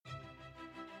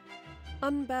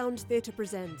Unbound Theatre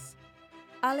presents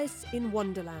Alice in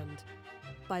Wonderland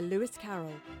by Lewis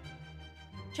Carroll.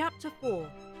 Chapter 4.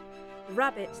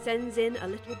 Rabbit Sends in a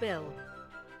Little Bill.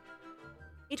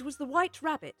 It was the White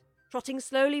Rabbit, trotting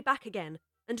slowly back again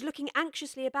and looking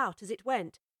anxiously about as it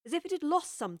went, as if it had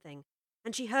lost something,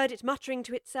 and she heard it muttering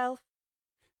to itself,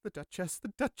 The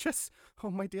Duchess! Oh,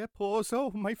 my dear paws,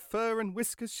 oh, my fur and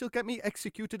whiskers shall get me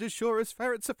executed as sure as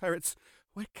ferrets are ferrets.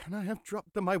 Where can I have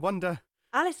dropped them, I wonder?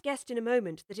 Alice guessed in a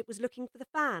moment that it was looking for the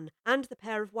fan and the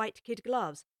pair of white kid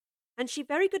gloves, and she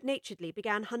very good-naturedly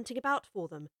began hunting about for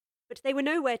them, but they were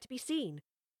nowhere to be seen.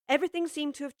 Everything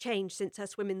seemed to have changed since her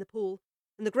swim in the pool,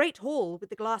 and the great hall with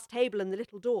the glass table and the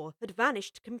little door had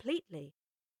vanished completely.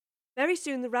 Very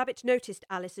soon the rabbit noticed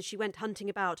Alice as she went hunting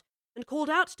about, and called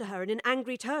out to her in an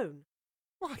angry tone.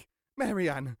 Why,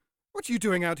 Marianne, what are you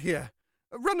doing out here?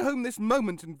 Run home this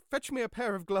moment and fetch me a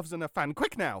pair of gloves and a fan,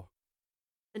 quick now!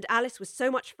 And Alice was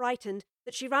so much frightened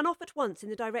that she ran off at once in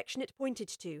the direction it pointed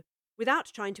to,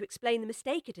 without trying to explain the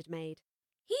mistake it had made.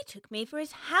 He took me for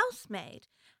his housemaid.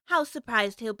 How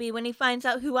surprised he'll be when he finds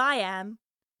out who I am.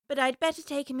 But I'd better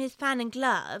take him his fan and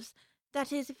gloves,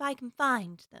 that is, if I can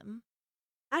find them.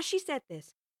 As she said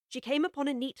this, she came upon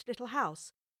a neat little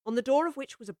house, on the door of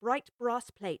which was a bright brass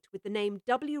plate with the name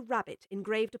W. Rabbit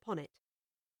engraved upon it.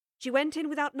 She went in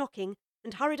without knocking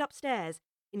and hurried upstairs,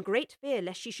 in great fear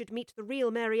lest she should meet the real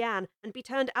Marianne and be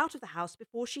turned out of the house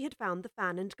before she had found the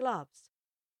fan and gloves.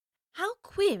 How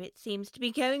queer it seems to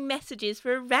be going messages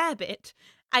for a rabbit.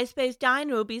 I suppose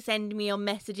Dinah will be sending me on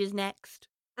messages next.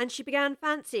 And she began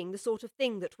fancying the sort of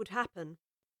thing that would happen.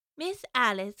 Miss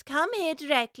Alice, come here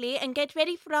directly and get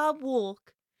ready for our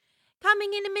walk.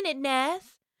 Coming in a minute,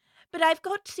 nurse. But I've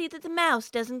got to see that the mouse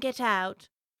doesn't get out.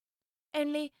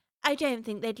 Only, I don't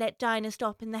think they'd let Dinah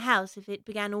stop in the house if it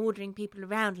began ordering people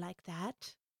around like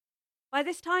that. By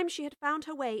this time she had found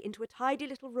her way into a tidy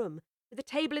little room with a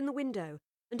table in the window,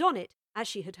 and on it, as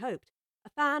she had hoped, a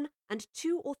fan and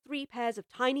 2 or 3 pairs of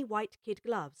tiny white kid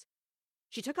gloves.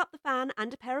 She took up the fan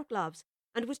and a pair of gloves,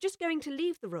 and was just going to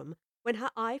leave the room when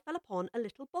her eye fell upon a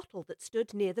little bottle that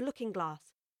stood near the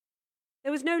looking-glass.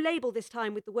 There was no label this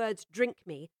time with the words "Drink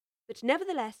me," but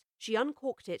nevertheless she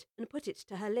uncorked it and put it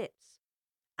to her lips.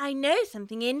 I know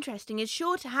something interesting is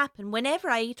sure to happen whenever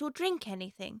I eat or drink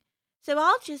anything, so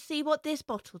I'll just see what this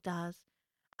bottle does.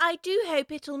 I do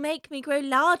hope it'll make me grow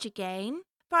large again,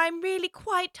 for I'm really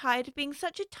quite tired of being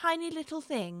such a tiny little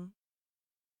thing.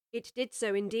 It did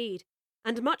so indeed,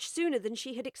 and much sooner than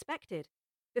she had expected.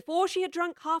 Before she had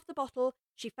drunk half the bottle,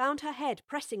 she found her head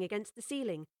pressing against the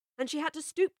ceiling, and she had to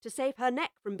stoop to save her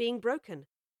neck from being broken.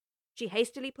 She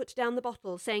hastily put down the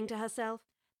bottle, saying to herself,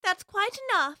 That's quite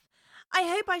enough. I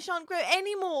hope I shan't grow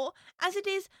any more. As it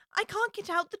is, I can't get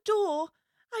out the door.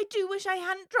 I do wish I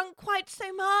hadn't drunk quite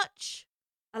so much.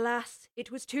 Alas, it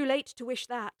was too late to wish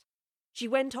that. She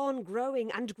went on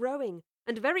growing, and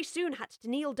very soon had to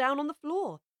kneel down on the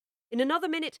floor. In another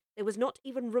minute there was not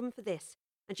even room for this,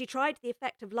 and she tried the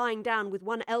effect of lying down with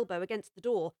one elbow against the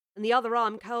door and the other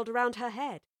arm curled around her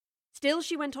head. Still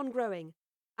she went on growing,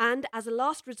 and as a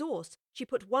last resource she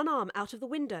put one arm out of the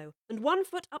window and one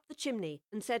foot up the chimney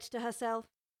and said to herself,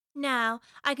 Now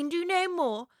I can do no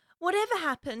more, whatever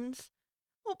happens.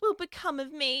 What will become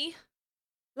of me?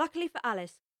 Luckily for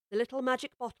Alice, the little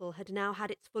magic bottle had now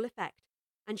had its full effect,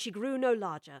 and she grew no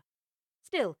larger.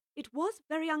 Still, it was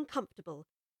very uncomfortable,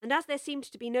 and as there seemed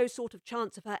to be no sort of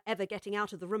chance of her ever getting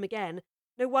out of the room again,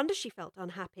 no wonder she felt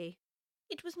unhappy.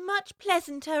 It was much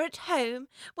pleasanter at home,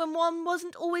 when one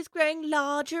wasn't always growing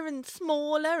larger and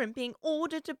smaller and being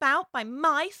ordered about by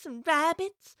mice and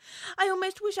rabbits. I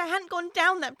almost wish I hadn't gone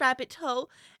down that rabbit hole,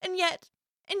 and yet,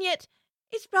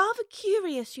 it's rather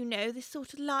curious, you know, this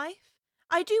sort of life.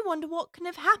 I do wonder what can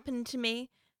have happened to me.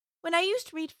 When I used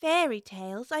to read fairy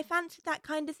tales, I fancied that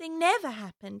kind of thing never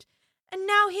happened, and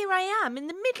now here I am in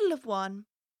the middle of one.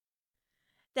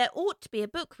 There ought to be a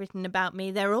book written about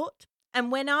me, there ought. And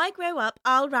when I grow up,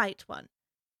 I'll write one.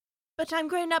 But I'm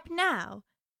grown up now.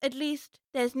 At least,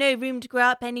 there's no room to grow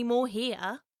up any more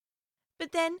here.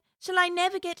 But then, shall I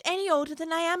never get any older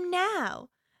than I am now?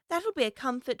 That'll be a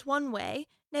comfort one way,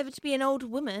 never to be an old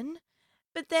woman.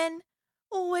 But then,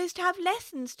 always to have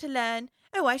lessons to learn.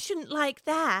 Oh, I shouldn't like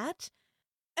that.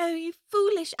 Oh, you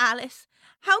foolish Alice,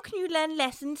 how can you learn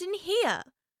lessons in here?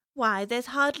 Why, there's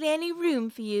hardly any room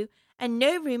for you, and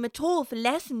no room at all for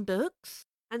lesson books.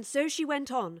 And so she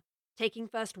went on, taking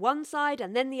first one side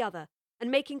and then the other, and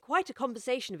making quite a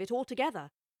conversation of it altogether.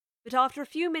 But after a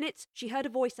few minutes she heard a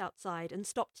voice outside and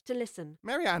stopped to listen.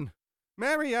 Marianne,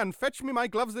 fetch me my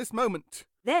gloves this moment.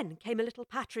 Then came a little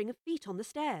pattering of feet on the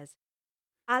stairs.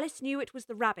 Alice knew it was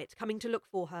the rabbit coming to look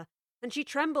for her, and she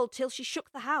trembled till she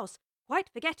shook the house, quite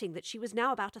forgetting that she was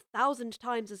now about 1,000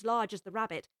 times as large as the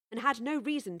rabbit and had no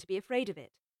reason to be afraid of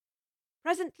it.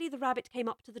 Presently the rabbit came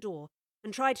up to the door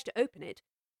and tried to open it,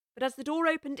 but as the door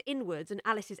opened inwards and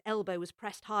Alice's elbow was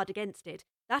pressed hard against it,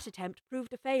 that attempt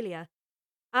proved a failure.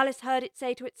 Alice heard it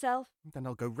say to itself, "Then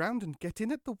I'll go round and get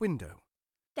in at the window."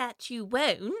 That you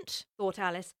won't, thought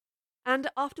Alice, and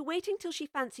after waiting till she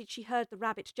fancied she heard the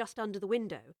rabbit just under the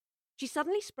window, she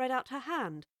suddenly spread out her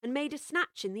hand and made a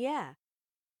snatch in the air.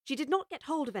 She did not get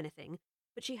hold of anything,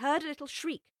 but she heard a little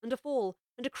shriek and a fall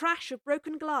and a crash of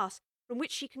broken glass, from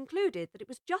which she concluded that it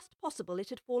was just possible it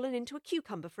had fallen into a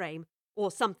cucumber frame, or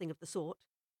something of the sort.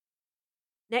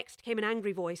 Next came an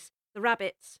angry voice, the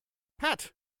rabbit's.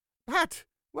 "Pat! Pat!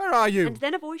 Where are you?" And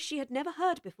then a voice she had never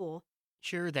heard before.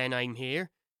 Sure then, I'm here,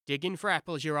 digging for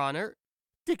apples, your honour.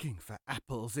 Digging for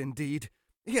apples, indeed.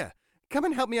 Here, come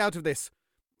and help me out of this.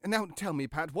 Now tell me,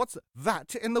 Pat, what's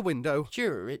that in the window?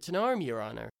 Sure, it's an arm, your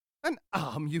honour. An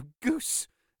arm, you goose!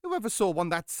 Whoever saw one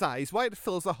that size? Why, it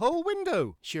fills the whole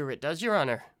window. Sure it does, your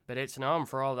honour, but it's an arm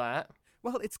for all that.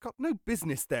 Well, it's got no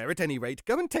business there, at any rate.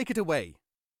 Go and take it away.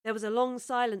 There was a long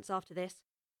silence after this,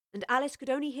 and Alice could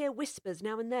only hear whispers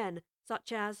now and then,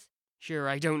 such as, Sure,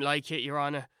 I don't like it, your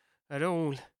honour. At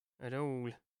all.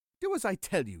 Do as I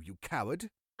tell you, you coward.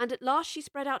 and at last she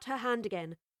spread out her hand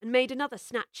again and made another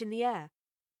snatch in the air.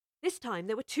 This time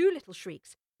there were 2 little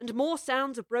shrieks and more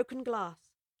sounds of broken glass.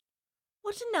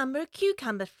 what a number of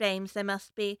cucumber frames there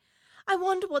must be. I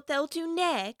wonder what they'll do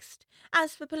next.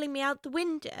 As for pulling me out the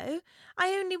window, I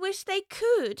only wish they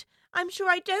could. I'm sure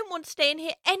I don't want to stay in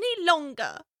here any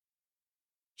longer.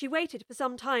 She waited for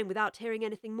some time without hearing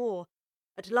anything more.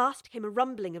 At last came a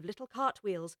rumbling of little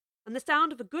cartwheels and the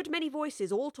sound of a good many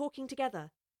voices all talking together.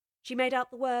 She made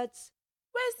out the words,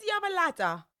 Where's the other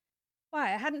ladder?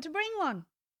 Why, I hadn't to bring one.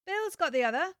 Bill's got the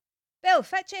other. Bill,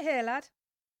 fetch it here, lad.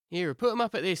 Here, put 'em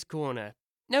up at this corner.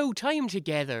 No, tie 'em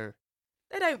together.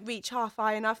 They don't reach half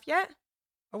high enough yet.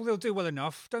 Oh, they'll do well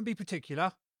enough. Don't be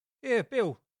particular. Here,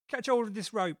 Bill, catch hold of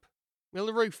this rope. Will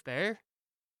the roof bear?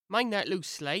 Mind that loose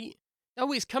slate.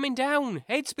 Oh, it's coming down.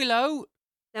 Heads below.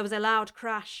 There was a loud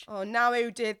crash. Oh, now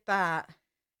who did that?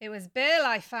 It was Bill,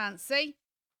 I fancy.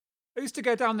 Who's to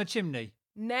go down the chimney?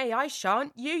 Nay, I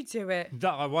shan't. You do it.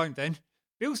 That I won't then.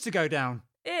 Bill's to go down.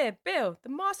 Here, Bill, the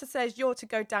master says you're to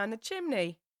go down the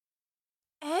chimney.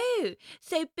 Oh,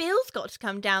 so Bill's got to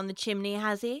come down the chimney,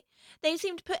 has he? They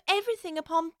seem to put everything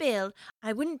upon Bill.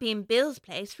 I wouldn't be in Bill's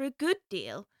place for a good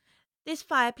deal. This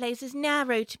fireplace is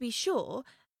narrow, to be sure,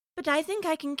 but I think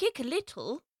I can kick a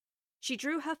little. She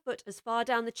drew her foot as far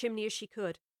down the chimney as she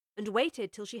could, and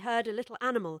waited till she heard a little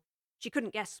animal, she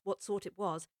couldn't guess what sort it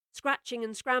was, scratching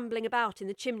and scrambling about in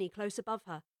the chimney close above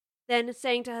her. Then,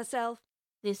 saying to herself,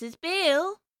 This is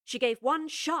Bill. she gave one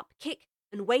sharp kick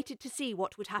and waited to see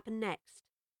what would happen next.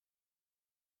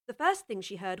 The first thing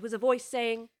she heard was a voice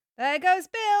saying, There goes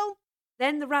Bill.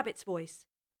 then the rabbit's voice,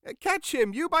 Catch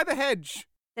him, you by the hedge.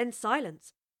 then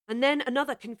silence, and then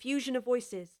another confusion of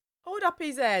voices. Hold up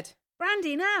his head.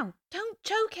 Brandy now. Don't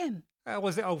choke him. How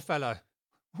was it, old fellow?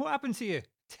 What happened to you?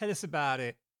 Tell us about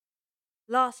it.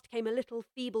 Last came a little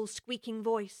feeble squeaking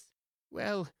voice.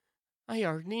 Well, I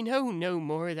hardly know no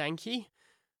more, thank ye.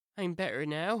 I'm better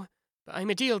now, but I'm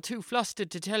a deal too flustered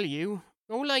to tell you.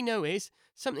 All I know is,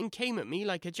 something came at me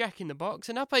like a jack-in-the-box,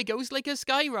 and up I goes like a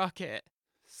skyrocket.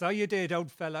 So you did,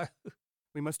 old fellow.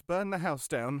 We must burn the house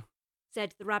down.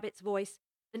 Said the rabbit's voice,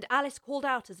 and Alice called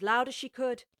out as loud as she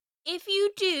could. If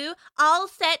you do, I'll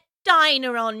set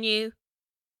Dinah on you.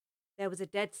 There was a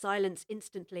dead silence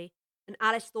instantly, and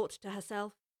Alice thought to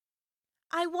herself,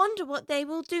 I wonder what they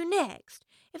will do next.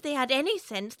 If they had any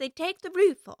sense, they'd take the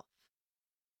roof off.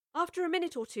 After a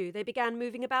minute or two, they began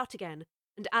moving about again,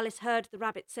 and Alice heard the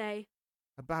rabbit say,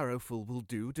 A barrowful will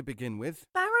do to begin with.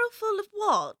 Barrowful of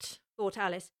what? thought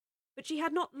Alice, but she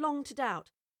had not long to doubt,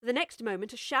 for the next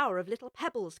moment a shower of little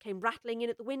pebbles came rattling in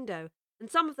at the window, and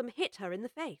some of them hit her in the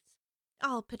face.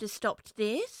 I'll put a stop to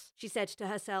this, She said to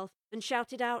herself, and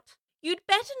shouted out, You'd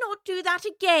better not do that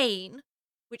again.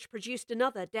 which produced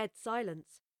another dead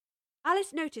silence.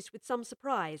 Alice noticed with some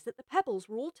surprise that the pebbles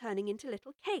were all turning into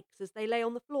little cakes as they lay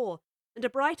on the floor, and a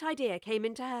bright idea came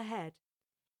into her head.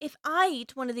 If I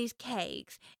eat one of these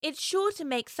cakes, it's sure to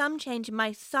make some change in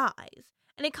my size,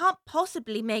 and it can't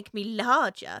possibly make me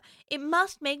larger. It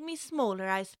must make me smaller,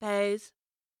 I suppose.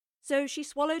 So she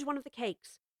swallowed one of the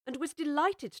cakes, and was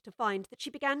delighted to find that she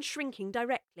began shrinking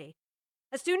directly.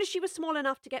 As soon as she was small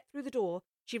enough to get through the door,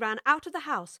 she ran out of the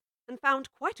house and found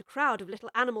quite a crowd of little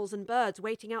animals and birds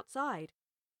waiting outside.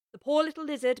 The poor little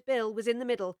lizard, Bill, was in the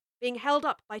middle, being held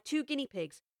up by 2 guinea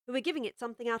pigs, who were giving it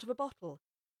something out of a bottle.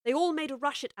 They all made a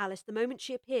rush at Alice the moment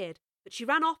she appeared, but she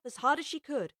ran off as hard as she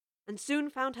could, and soon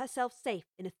found herself safe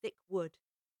in a thick wood.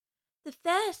 The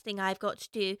first thing I've got to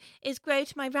do is grow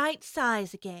to my right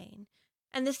size again,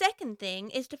 and the second thing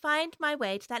is to find my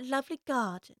way to that lovely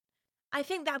garden. I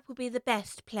think that will be the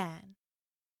best plan.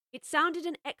 It sounded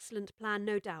an excellent plan,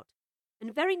 no doubt,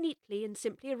 and very neatly and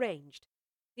simply arranged.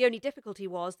 The only difficulty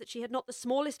was that she had not the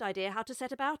smallest idea how to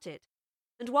set about it,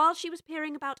 and while she was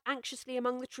peering about anxiously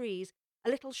among the trees, a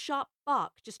little sharp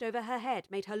bark just over her head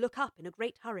made her look up in a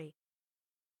great hurry.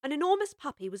 An enormous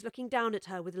puppy was looking down at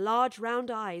her with large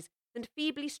round eyes and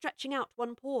feebly stretching out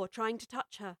one paw, trying to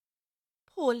touch her.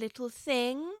 Poor little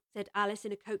thing, said Alice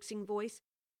in a coaxing voice,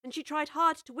 and she tried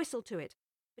hard to whistle to it,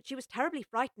 but she was terribly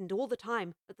frightened all the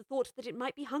time at the thought that it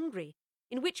might be hungry,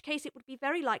 in which case it would be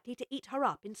very likely to eat her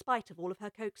up in spite of all of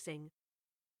her coaxing.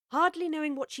 Hardly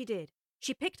knowing what she did,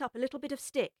 she picked up a little bit of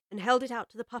stick and held it out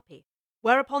to the puppy,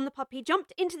 whereupon the puppy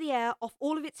jumped into the air off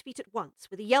all of its feet at once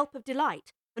with a yelp of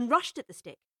delight and rushed at the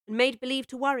stick and made believe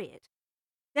to worry it.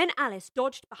 Then Alice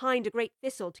dodged behind a great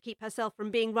thistle to keep herself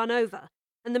from being run over,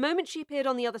 and the moment she appeared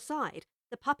on the other side,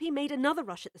 the puppy made another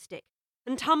rush at the stick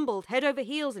and tumbled head over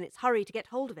heels in its hurry to get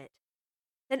hold of it.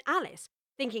 Then Alice,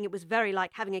 thinking it was very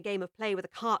like having a game of play with a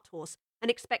cart horse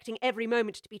and expecting every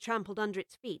moment to be trampled under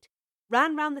its feet,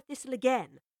 ran round the thistle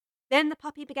again. Then the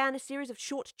puppy began a series of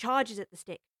short charges at the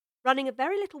stick, running a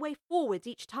very little way forwards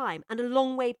each time and a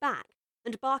long way back,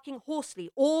 and barking hoarsely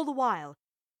all the while,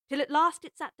 till at last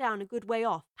it sat down a good way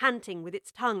off, panting with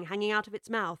its tongue hanging out of its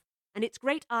mouth and its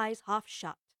great eyes half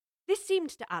shut. This seemed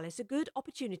to Alice a good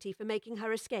opportunity for making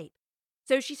her escape,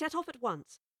 so she set off at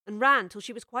once and ran till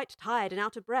she was quite tired and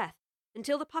out of breath,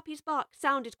 until the puppy's bark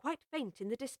sounded quite faint in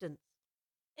the distance.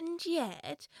 And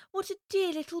yet, what a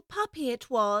dear little puppy it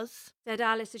was, said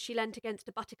Alice as she leant against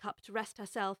a buttercup to rest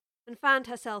herself and fanned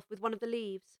herself with one of the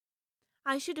leaves.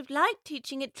 I should have liked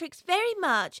teaching it tricks very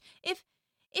much, if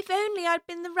only I'd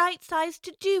been the right size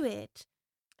to do it.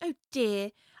 Oh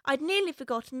dear, I'd nearly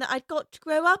forgotten that I'd got to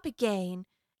grow up again.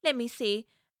 Let me see,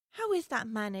 how is that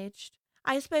managed?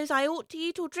 I suppose I ought to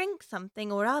eat or drink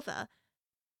something or other.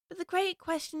 But the great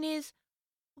question is,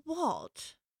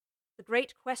 what? The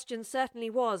great question certainly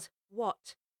was,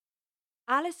 what?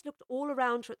 Alice looked all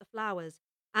around her at the flowers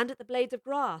and at the blades of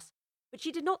grass, but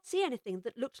she did not see anything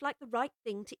that looked like the right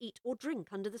thing to eat or drink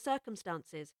under the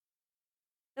circumstances.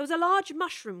 There was a large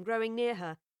mushroom growing near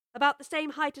her, about the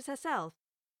same height as herself,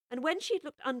 and when she had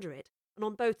looked under it, and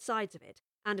on both sides of it,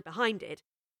 and behind it,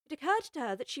 it occurred to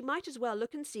her that she might as well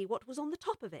look and see what was on the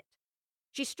top of it.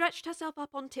 She stretched herself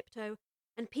up on tiptoe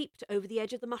and peeped over the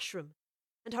edge of the mushroom,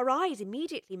 and her eyes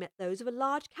immediately met those of a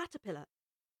large caterpillar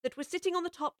that was sitting on the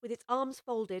top with its arms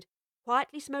folded,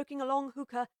 quietly smoking a long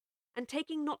hookah, and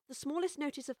taking not the smallest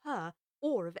notice of her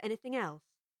or of anything else.